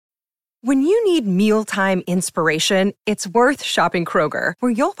When you need mealtime inspiration, it's worth shopping Kroger,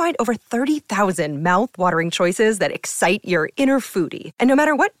 where you'll find over 30,000 mouth-watering choices that excite your inner foodie. And no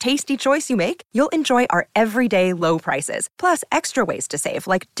matter what tasty choice you make, you'll enjoy our everyday low prices, plus extra ways to save,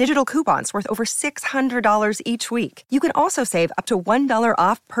 like digital coupons worth over $600 each week. You can also save up to $1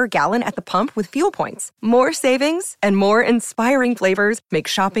 off per gallon at the pump with fuel points. More savings and more inspiring flavors make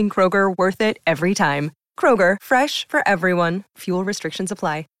shopping Kroger worth it every time. Kroger, fresh for everyone. Fuel restrictions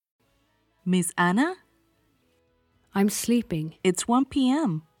apply. Miss Anna? I'm sleeping. It's 1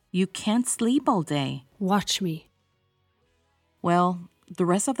 p.m. You can't sleep all day. Watch me. Well, the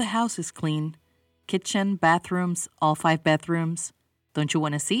rest of the house is clean. Kitchen, bathrooms, all 5 bedrooms. Don't you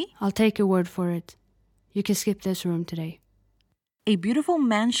want to see? I'll take your word for it. You can skip this room today. A beautiful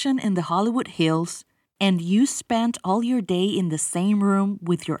mansion in the Hollywood Hills, and you spent all your day in the same room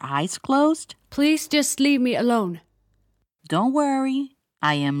with your eyes closed? Please just leave me alone. Don't worry.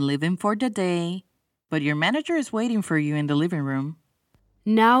 I am leaving for the day, but your manager is waiting for you in the living room.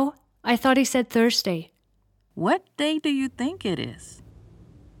 Now? I thought he said Thursday. What day do you think it is?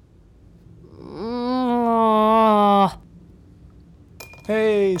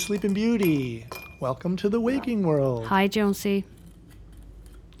 Hey, Sleeping Beauty. Welcome to the waking world. Hi, Jonesy.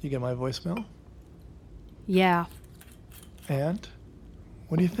 You get my voicemail? Yeah. And?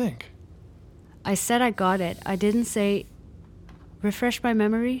 What do you think? I said I got it. I didn't say... Refresh my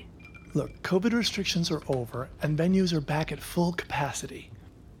memory? Look, COVID restrictions are over and venues are back at full capacity.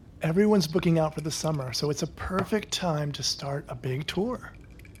 Everyone's booking out for the summer, so it's a perfect time to start a big tour.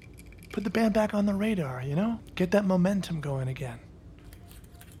 Put the band back on the radar, you know? Get that momentum going again.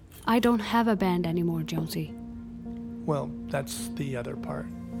 I don't have a band anymore, Jonesy. Well, that's the other part.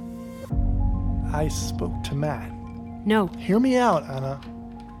 I spoke to Matt. No. Hear me out, Anna.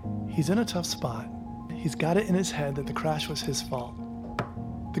 He's in a tough spot. He's got it in his head that the crash was his fault.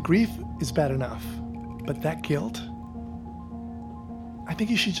 The grief is bad enough, but that guilt? I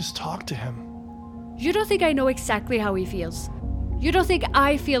think you should just talk to him. You don't think I know exactly how he feels? You don't think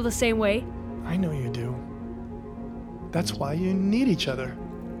I feel the same way? I know you do. That's why you need each other.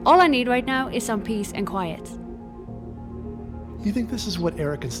 All I need right now is some peace and quiet. You think this is what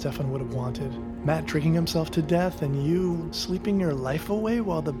Eric and Stefan would have wanted? Matt drinking himself to death and you sleeping your life away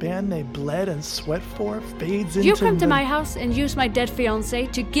while the band they bled and sweat for fades into... You come to my house and use my dead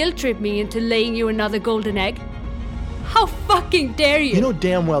fiancé to guilt-trip me into laying you another golden egg? How fucking dare you? You know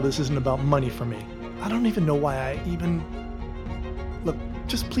damn well this isn't about money for me. I don't even know why I even... Look,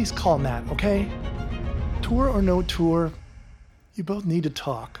 just please call Matt, okay? Tour or no tour, you both need to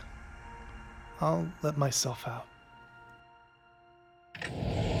talk. I'll let myself out.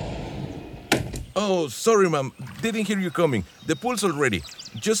 Oh, sorry, ma'am. Didn't hear you coming. The pool's all ready.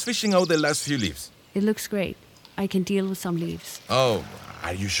 Just fishing out the last few leaves. It looks great. I can deal with some leaves. Oh,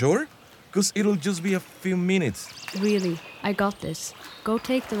 are you sure? Because it'll just be a few minutes. Really, I got this. Go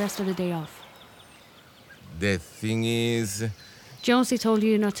take the rest of the day off. The thing is... Jonesy told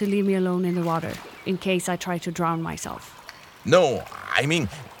you not to leave me alone in the water, in case I try to drown myself. No, I mean,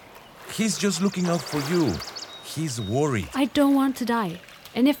 he's just looking out for you. He's worried. I don't want to die.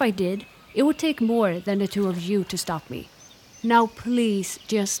 And if I did, it would take more than the two of you to stop me. Now please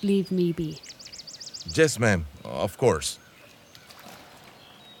just leave me be. Yes, ma'am. Of course.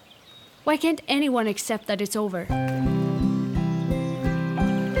 Why can't anyone accept that it's over?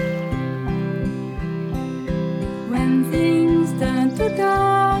 When things turn to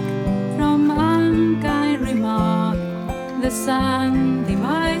dark from unkind remark, the sun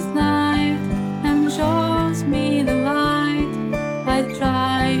divides night and shows me the light. I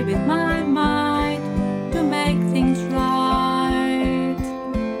try with my might to make things right.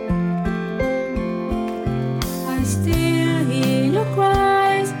 I still hear your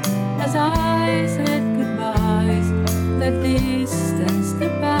cries as I said goodbyes. The distance, the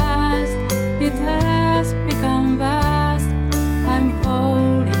past, it has become vast. I'm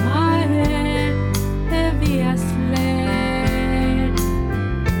holding my head heavy as lead.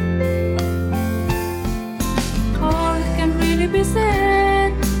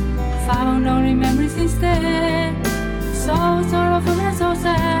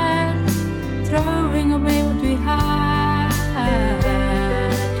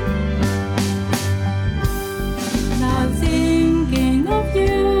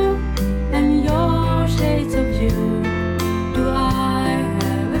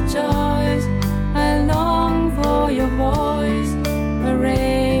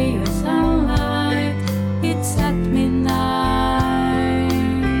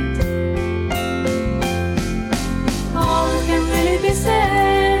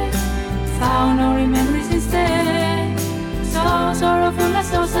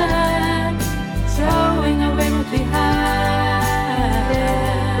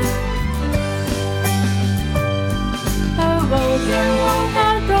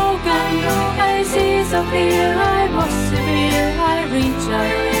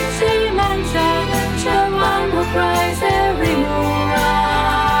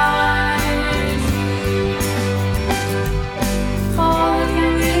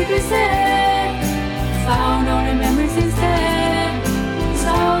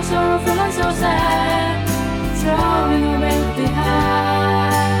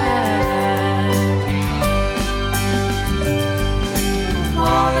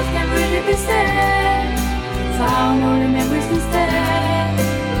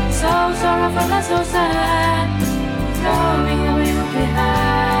 for not so sad. Loving the way we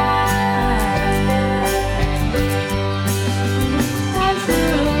had. That's the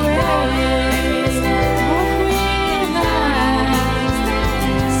way what we had.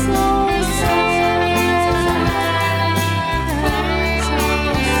 So sad, so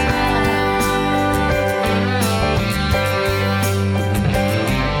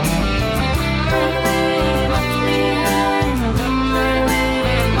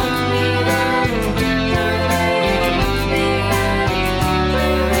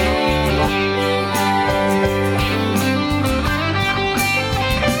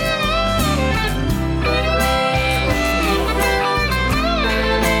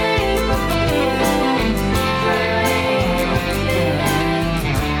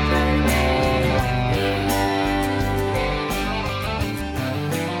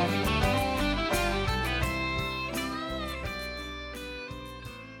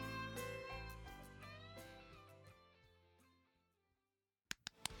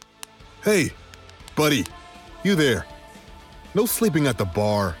Hey, buddy, you there? No sleeping at the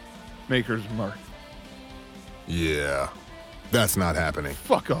bar. Maker's Mark. Yeah, that's not happening.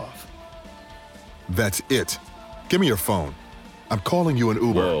 Fuck off. That's it. Give me your phone. I'm calling you an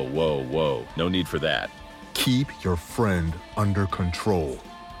Uber. Whoa. No need for that. Keep your friend under control,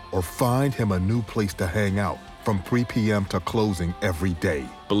 or find him a new place to hang out from 3 p.m. to closing every day.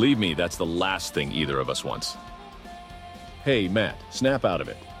 Believe me, that's the last thing either of us wants. Hey, Matt, snap out of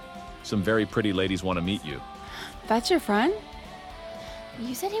it. Some very pretty ladies want to meet you. That's your friend?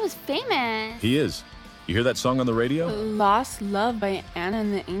 You said he was famous. He is. You hear that song on the radio? Lost Love by Anna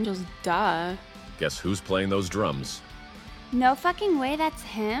and the Angels, duh. Guess who's playing those drums? No fucking way that's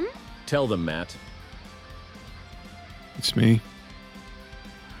him? Tell them, Matt. It's me.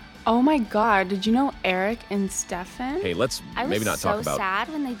 Oh my god, did you know Eric and Stefan? Hey, let's I maybe was not talk so about sad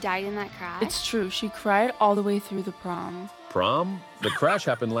when they died in that crash. It's true, she cried all the way through the prom. prom. The crash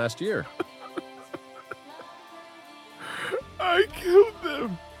happened last year. I killed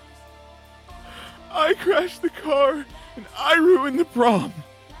them. I crashed the car and I ruined the prom.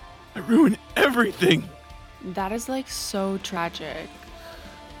 I ruined everything. That is like so tragic.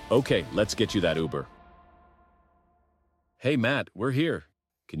 Okay, let's get you that Uber. Hey, Matt, we're here.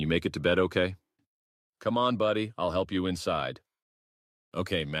 Can you make it to bed okay? Come on, buddy. I'll help you inside.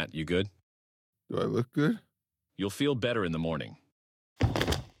 Okay, Matt, you good? Do I look good? You'll feel better in the morning.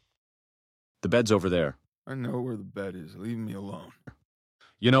 The bed's over there. I know where the bed is. Leave me alone.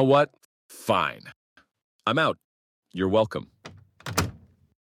 You know what? Fine. I'm out. You're welcome.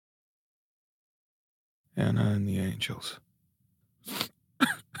 Anna and the Angels.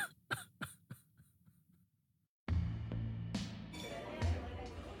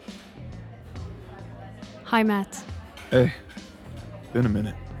 Hi, Matt. Hey, been a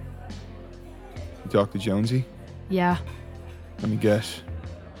minute. You talked to Jonesy? Yeah. Let me guess.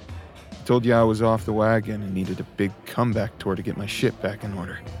 I told you I was off the wagon and needed a big comeback tour to get my shit back in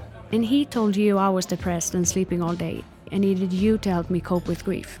order. And he told you I was depressed and sleeping all day and needed you to help me cope with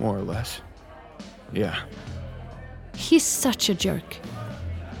grief. More or less. Yeah. He's such a jerk.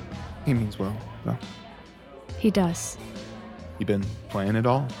 He means well, though. He does. You been playing it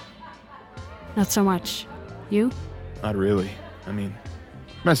all? Not so much. You? Not really. I mean,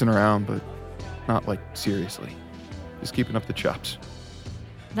 messing around, but not like seriously. Just keeping up the chops.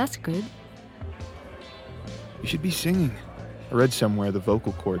 That's good. You should be singing. I read somewhere the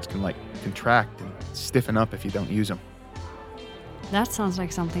vocal cords can like contract and stiffen up if you don't use them. That sounds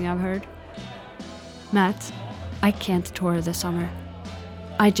like something I've heard. Matt, I can't tour this summer.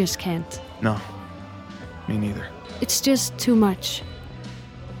 I just can't. No, me neither. It's just too much.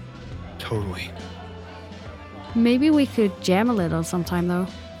 Totally. Maybe we could jam a little sometime, though.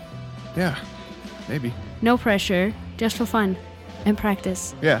 Yeah, maybe. No pressure, just for fun and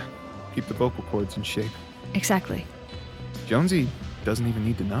practice. Yeah, keep the vocal cords in shape. Exactly. Jonesy doesn't even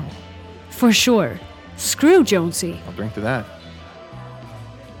need to know. For sure. Screw Jonesy. I'll drink to that.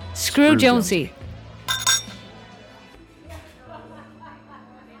 Screw Jonesy.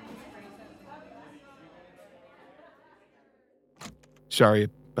 Sorry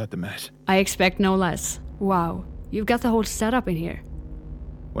about the mess. I expect no less. Wow, you've got the whole setup in here.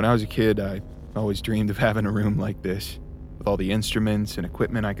 When I was a kid, I always dreamed of having a room like this, with all the instruments and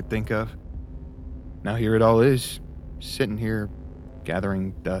equipment I could think of. Now here it all is, sitting here,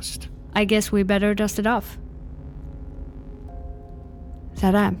 gathering dust. I guess we better dust it off.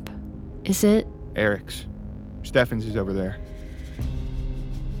 That amp, is it? Eric's. Stefan's is over there.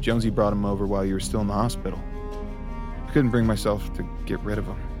 Jonesy brought him over while you were still in the hospital. I couldn't bring myself to get rid of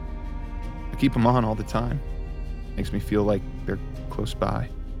them. I keep them on all the time. Makes me feel like they're close by.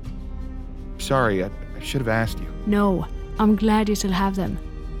 Sorry, I should have asked you. No, I'm glad you still have them.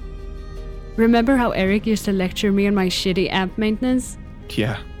 Remember how Eric used to lecture me on my shitty amp maintenance?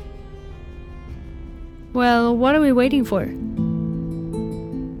 Yeah. Well, what are we waiting for?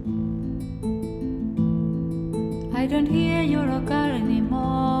 I don't hear your car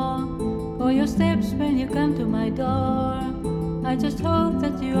anymore, or your steps when you come to my door. I just hope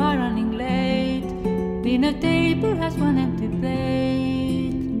that you are running late. Dinner table has one empty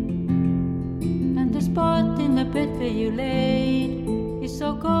plate, and the spot in the bed where you laid is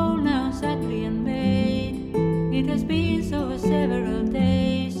so cold now, sadly unmade. It has been so for several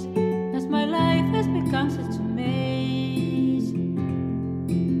days, as my life has become such a maze.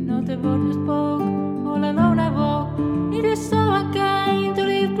 Not a word was spoke, all alone I walk. It is so unkind to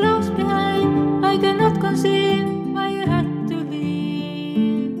leave close behind. I cannot conceive why you had to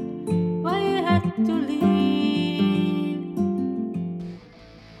leave, why you had to leave.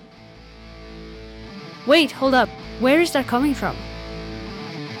 Wait, hold up. Where is that coming from?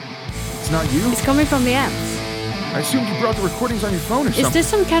 It's not you? It's coming from the amps. I assumed you brought the recordings on your phone or something. Is this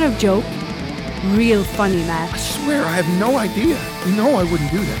some kind of joke? Real funny, Matt. I swear, I have no idea. You know I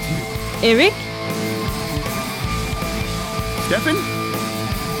wouldn't do that to you. Eric? Stefan?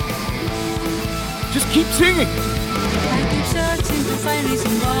 Just keep singing. I keep searching to find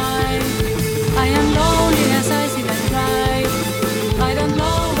reason why I am lonely as I sit and cry. I don't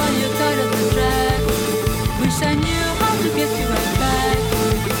know why you tired of the track. Wish I knew how to get you right back.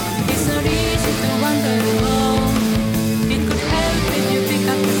 It's not easy to wander alone. It could help if you pick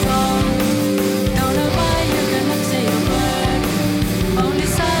up the phone. Don't know why you cannot say a word. Only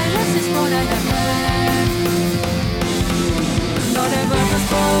silence is what I have heard. Not a word was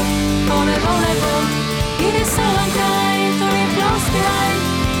spoke, all alone I walk. It is so unkind to leave close behind.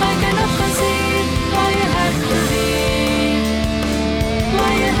 I cannot conceive why you had to leave,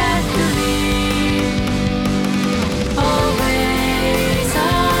 why you had to leave. Always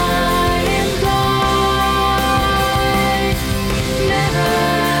unemployed, never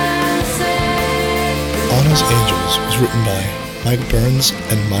said Anna's Angels was written by Mike Burns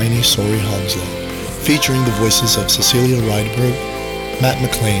and Miney Sori Hamza, featuring the voices of Cecilia Rydberg, Matt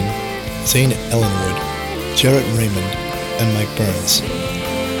McLean, Zane Ellenwood, Jarrett Raymond, and Mike Burns.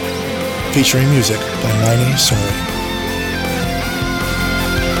 Featuring music by Miney Sori.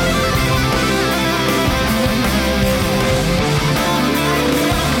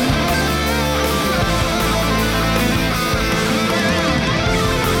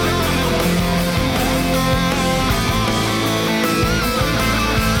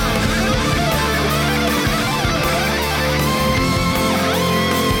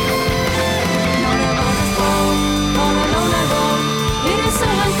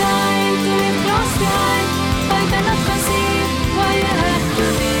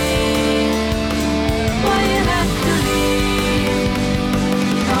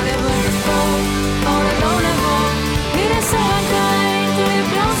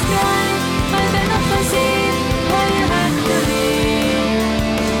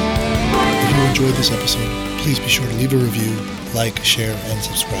 If you enjoyed this episode, please be sure to leave a review, like, share, and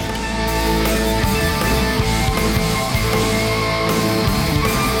subscribe.